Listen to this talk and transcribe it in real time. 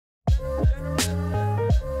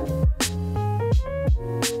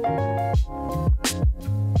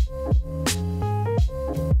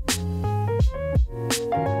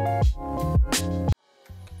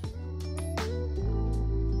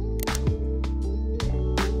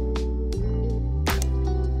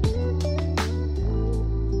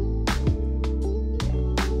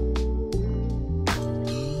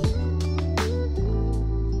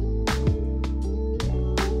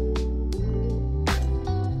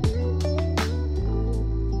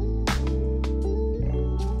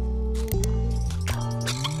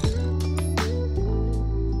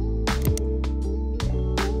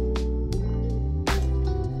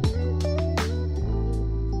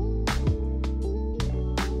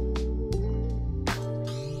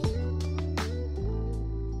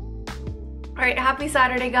Alright, happy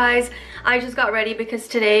Saturday guys. I just got ready because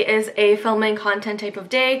today is a filming content type of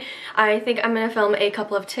day. I think I'm going to film a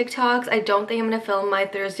couple of TikToks. I don't think I'm going to film my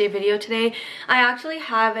Thursday video today. I actually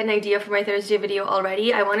have an idea for my Thursday video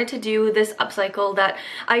already. I wanted to do this upcycle that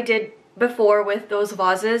I did before with those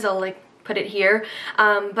vases. I'll like put it here,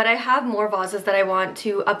 but I have more vases that I want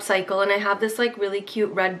to upcycle, and I have this like really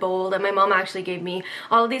cute red bowl that my mom actually gave me.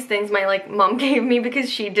 All of these things my like mom gave me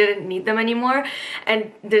because she didn't need them anymore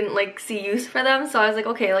and didn't like see use for them, so I was like,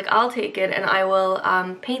 okay, like I'll take it and I will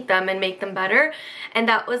paint them and make them better. And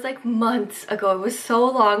that was like months ago. It was so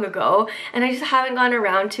long ago and I just haven't gone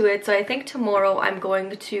around to it, so I think tomorrow I'm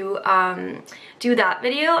going to do that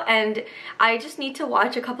video, and I just need to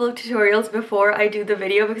watch a couple of tutorials before I do the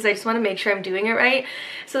video because I just want to make sure I'm doing it right.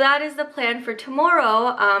 So that is the plan for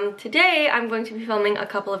tomorrow. Today I'm going to be filming a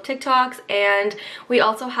couple of TikToks, and we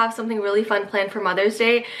also have something really fun planned for Mother's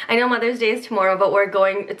Day. I know Mother's Day is tomorrow, but we're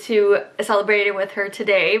going to celebrate it with her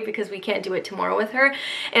today because we can't do it tomorrow with her.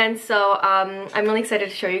 And so I'm really excited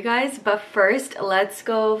to show you guys, but first let's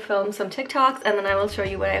go film some TikToks and then I will show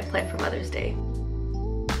you what I have planned for Mother's Day.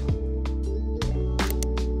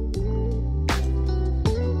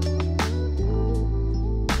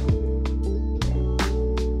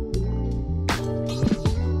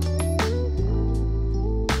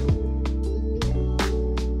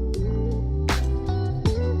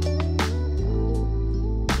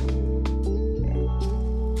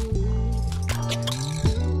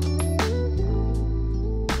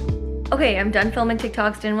 Okay, I'm done filming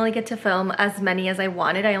TikToks. Didn't really get to film as many as I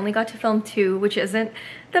wanted. I only got to film 2, which isn't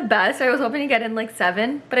the best. I was hoping to get in like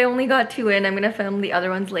 7, but I only got 2 in. I'm gonna film the other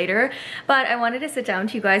ones later. But I wanted to sit down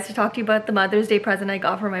to you guys to talk to you about the Mother's Day present I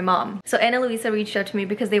got for my mom. So Ana Luisa reached out to me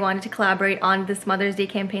because they wanted to collaborate on this Mother's Day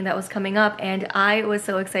campaign that was coming up, and I was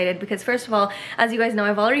so excited because first of all, as you guys know,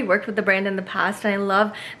 I've already worked with the brand in the past and I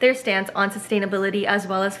love their stance on sustainability as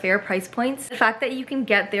well as fair price points. The fact that you can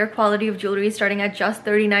get their quality of jewelry starting at just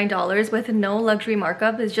 $39 with no luxury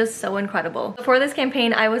markup is just so incredible. For this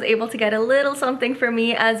campaign, I was able to get a little something for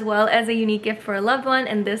me as well as a unique gift for a loved one,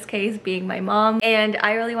 in this case being my mom, and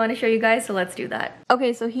I really want to show you guys, so let's do that.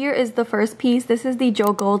 Okay, so here is the first piece. This is the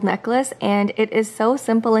Joe Gold necklace, and it is so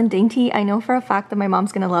simple and dainty. I know for a fact that my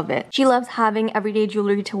mom's gonna love it. She loves having everyday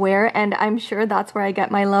jewelry to wear, and I'm sure that's where I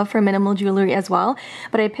get my love for minimal jewelry as well,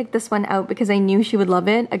 but I picked this one out because I knew she would love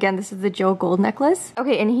it. Again, this is the Joe Gold necklace.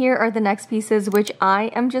 Okay, and here are the next pieces, which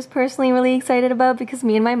I am just personally really excited about because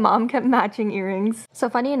me and my mom kept matching earrings. So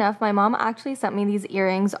funny enough, my mom actually sent me these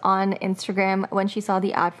earrings on Instagram when she saw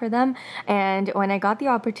the ad for them, and when I got the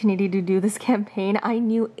opportunity to do this campaign, I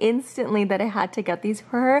knew instantly that I had to get these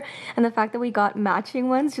for her, and the fact that we got matching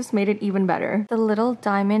ones just made it even better. The little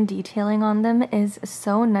diamond detailing on them is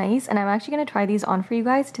so nice, and I'm actually going to try these on for you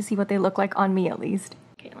guys to see what they look like on me at least.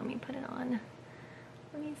 Okay, let me put it on.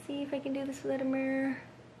 Let me see if I can do this without a mirror.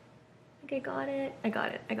 Okay, got it. I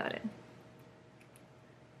got it.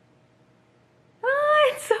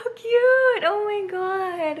 It's so cute! Oh my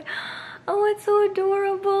god! Oh, it's so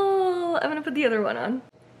adorable! I'm gonna put the other one on.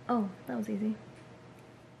 Oh, that was easy.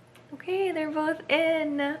 Okay, they're both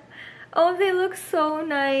in. Oh, they look so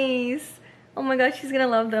nice. Oh my gosh, she's gonna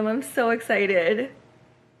love them. I'm so excited.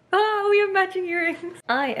 Oh, we have matching earrings.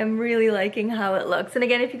 I am really liking how it looks. And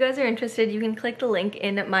again, if you guys are interested, you can click the link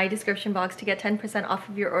in my description box to get 10% off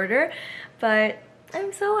of your order. But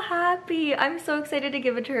I'm so happy. I'm so excited to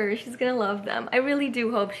give it to her. She's gonna love them. I really do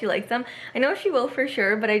hope she likes them. I know she will for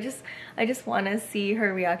sure, but I just want to see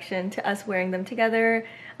her reaction to us wearing them together.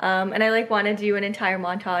 And I like want to do an entire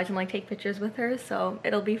montage and like take pictures with her, so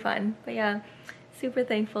it'll be fun. But yeah, super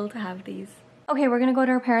thankful to have these. Okay, we're gonna go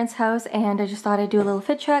to our parents' house, and I just thought I'd do a little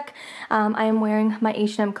fit check. I am wearing my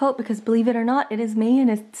H&M coat because, believe it or not, it is May and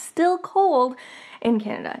it's still cold in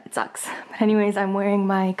Canada. It sucks. But anyways, I'm wearing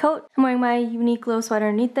my coat. I'm wearing my Uniqlo sweater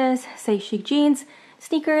underneath this, Say Chic jeans,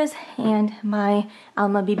 sneakers, and my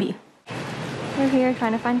Alma BB. We're here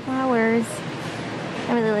trying to find flowers.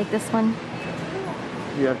 I really like this one.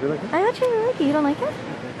 You actually like it? I actually really like it. You don't like it?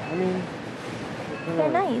 I mean,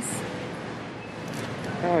 they're nice.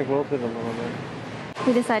 Kind of like wilted a little bit.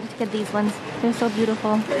 We decided to get these ones. They're so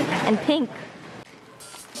beautiful. And pink.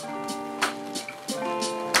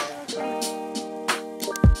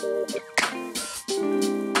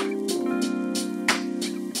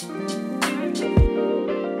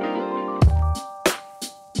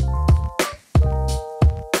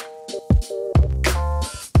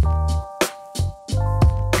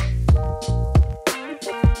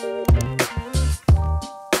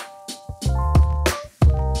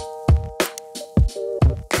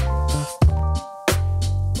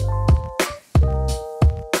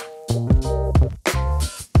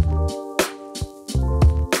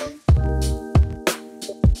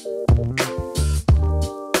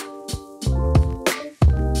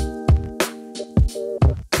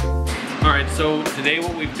 Alright, so today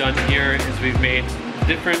what we've done here is we've made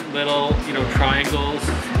different little, triangles.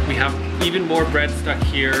 We have even more bread stuck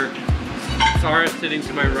here. Sarah's sitting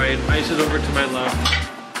to my right, Aisha's over to my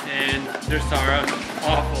left, and there's Sarah.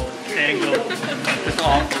 Awful angle, just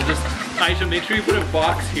awful. Just Aisha, make sure you put a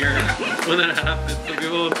box here when that happens so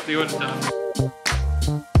people will see what it's done.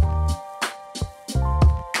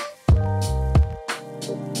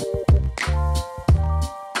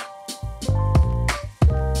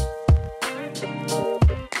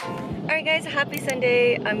 Alright guys, happy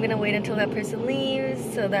Sunday. I'm gonna wait until that person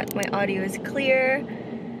leaves so that my audio is clear.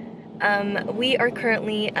 We are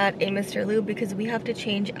currently at a Mr. Lube because we have to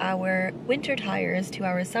change our winter tires to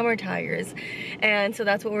our summer tires, and so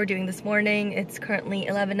that's what we're doing this morning. It's currently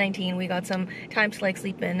 11:19. We got some time to like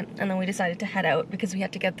sleep in, and then we decided to head out because we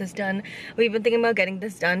had to get this done. We've been thinking about getting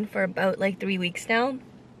this done for about like 3 weeks now.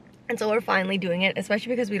 And so we're finally doing it,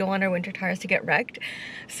 especially because we don't want our winter tires to get wrecked.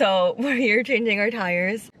 So we're here changing our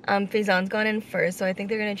tires. Faizan's gone in first, so I think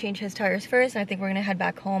they're gonna change his tires first, and I think we're gonna head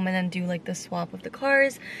back home and then do like the swap of the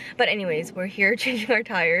cars. But anyways, we're here changing our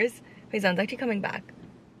tires. Faizan's actually coming back.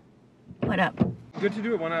 What up? Good to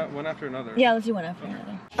do it one after another. Yeah, let's do one after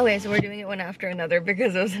another. Okay, so we're doing it one after another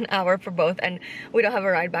because it was an hour for both, and we don't have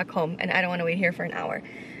a ride back home, and I don't want to wait here for an hour.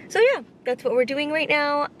 So yeah, that's what we're doing right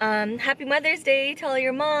now. Happy Mother's Day to all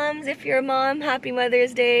your moms. If you're a mom, happy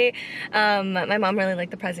Mother's Day. My mom really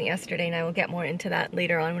liked the present yesterday, and I will get more into that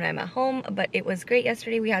later on when I'm at home. But it was great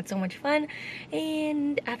yesterday. We had so much fun.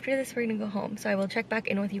 And after this, we're gonna go home. So I will check back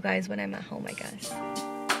in with you guys when I'm at home, I guess.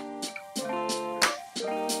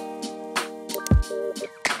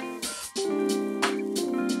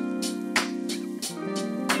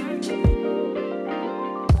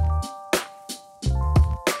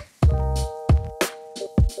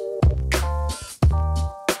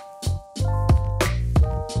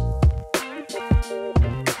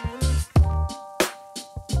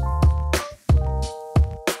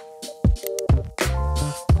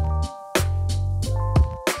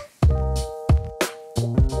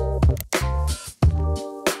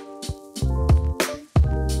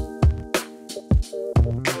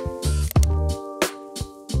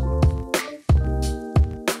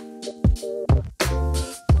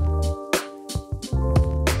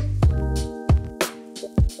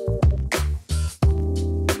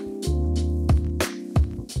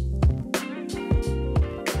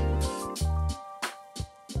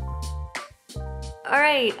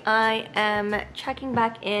 Alright, I am checking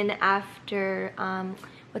back in after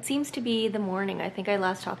what seems to be the morning. I think I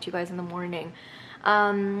last talked to you guys in the morning.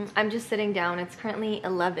 I'm just sitting down. It's currently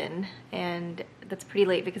 11 and that's pretty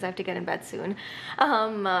late because I have to get in bed soon.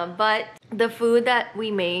 But the food that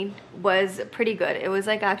we made was pretty good. It was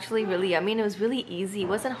like actually really yummy, and it was really easy. It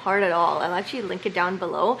wasn't hard at all. I'll actually link it down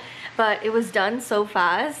below, but it was done so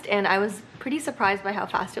fast, and I was pretty surprised by how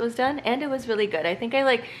fast it was done, and it was really good. I think I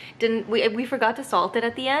like we forgot to salt it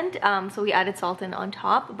at the end, so we added salt in on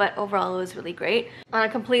top, but overall it was really great. On a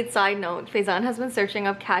complete side note, Faizan has been searching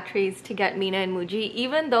up cat trees to get Mina and Muji,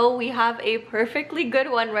 even though we have a perfectly good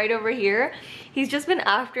one right over here. He's just been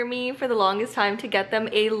after me for the longest time to get them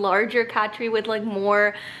a larger cat tree with like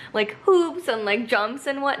more like hoops and like jumps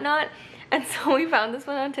and whatnot. And so we found this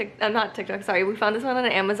one on not TikTok, sorry. We found this one on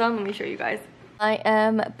Amazon. Let me show you guys. I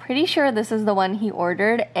am pretty sure this is the one he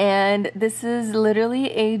ordered, and this is literally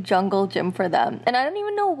a jungle gym for them. And I don't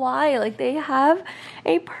even know why, like they have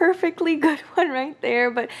a perfectly good one right there,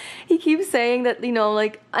 but he keeps saying that, you know,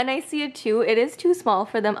 like, and I see it too, it is too small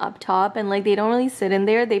for them up top, and like they don't really sit in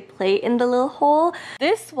there, they play in the little hole.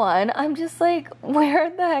 This one, I'm just like, where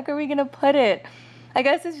the heck are we gonna put it? I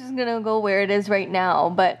guess it's just gonna go where it is right now,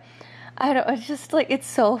 but I don't, it's just like, it's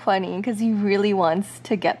so funny because he really wants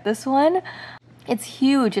to get this one. It's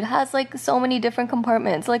huge. It has like so many different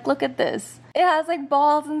compartments. Like, look at this. It has like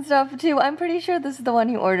balls and stuff too. I'm pretty sure this is the one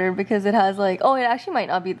he ordered because it has like, oh, it actually might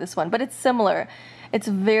not be this one, but it's similar. It's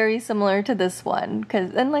very similar to this one,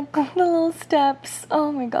 and like the little steps.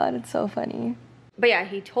 Oh my god, it's so funny. But yeah,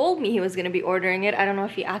 he told me he was gonna be ordering it. I don't know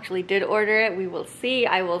if he actually did order it. We will see.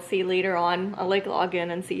 I will see later on. I'll like log in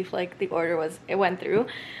and see if like the order went through.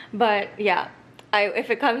 But yeah, if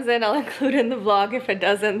it comes in, I'll include it in the vlog. If it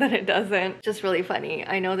doesn't, then it doesn't. Just really funny.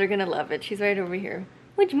 I know they're gonna love it. She's right over here.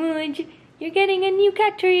 Muj Muj, you're getting a new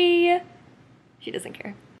cat tree. She doesn't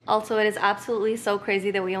care. Also, it is absolutely so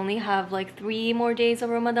crazy that we only have like 3 more days of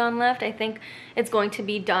Ramadan left. I think it's going to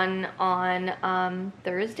be done on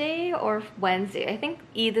Thursday or Wednesday. I think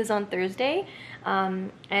Eid is on Thursday.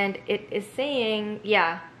 And it is saying,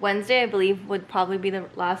 yeah, Wednesday I believe would probably be the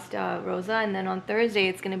last Rosa, and then on Thursday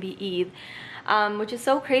it's gonna be Eid. which is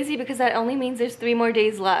so crazy because that only means there's 3 more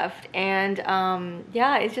days left. And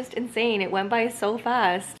yeah, it's just insane. It went by so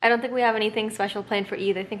fast. I don't think we have anything special planned for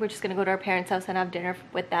Eid. I think we're just gonna go to our parents' house and have dinner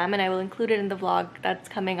with them, and I will include it in the vlog that's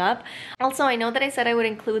coming up. Also, I know that I said I would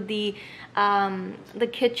include the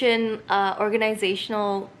kitchen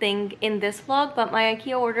organizational thing in this vlog, but my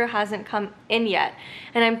IKEA order hasn't come in yet,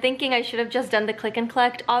 and I'm thinking I should have just done the click and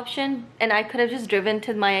collect option, and I could have just driven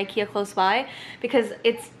to my IKEA close by, because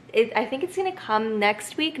I think it's gonna come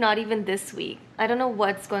next week, not even this week. I don't know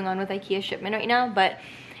what's going on with IKEA shipment right now, but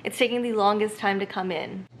it's taking the longest time to come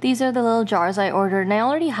in. These are the little jars I ordered, and I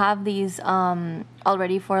already have these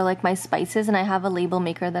already for like my spices, and I have a label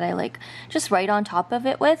maker that I like just write on top of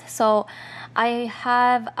it with. So I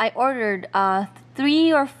ordered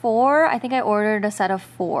 3 or 4. I think I ordered a set of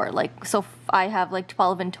 4. Like, so I have like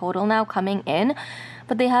 12 in total now coming in,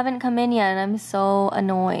 but they haven't come in yet, and I'm so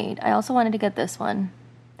annoyed. I also wanted to get this one,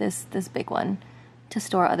 this big one, to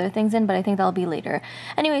store other things in, but I think that'll be later.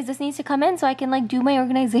 Anyways, this needs to come in so I can like do my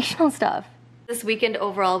organizational stuff. This weekend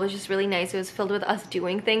overall was just really nice. It was filled with us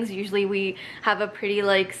doing things. Usually we have a pretty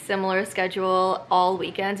like similar schedule all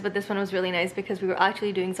weekends, but this one was really nice because we were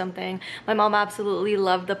actually doing something. My mom absolutely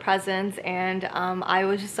loved the presents, and I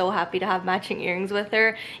was just so happy to have matching earrings with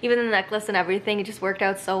her. Even the necklace and everything, it just worked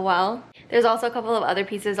out so well. There's also a couple of other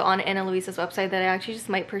pieces on Ana Luisa's website that I actually just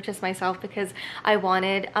might purchase myself because I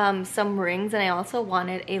wanted some rings, and I also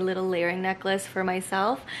wanted a little layering necklace for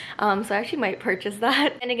myself. So I actually might purchase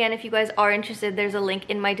that. And again, if you guys are interested, there's a link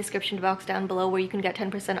in my description box down below where you can get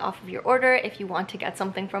 10% off of your order if you want to get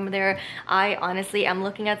something from there. I honestly am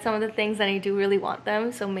looking at some of the things and I do really want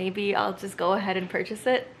them, so maybe I'll just go ahead and purchase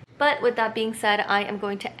it. But with that being said, I am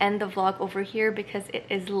going to end the vlog over here because it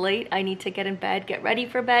is late. I need to get in bed, get ready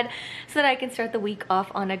for bed, so that I can start the week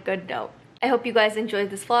off on a good note. I hope you guys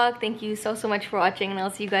enjoyed this vlog. Thank you so much for watching, and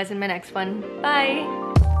I'll see you guys in my next one. Bye!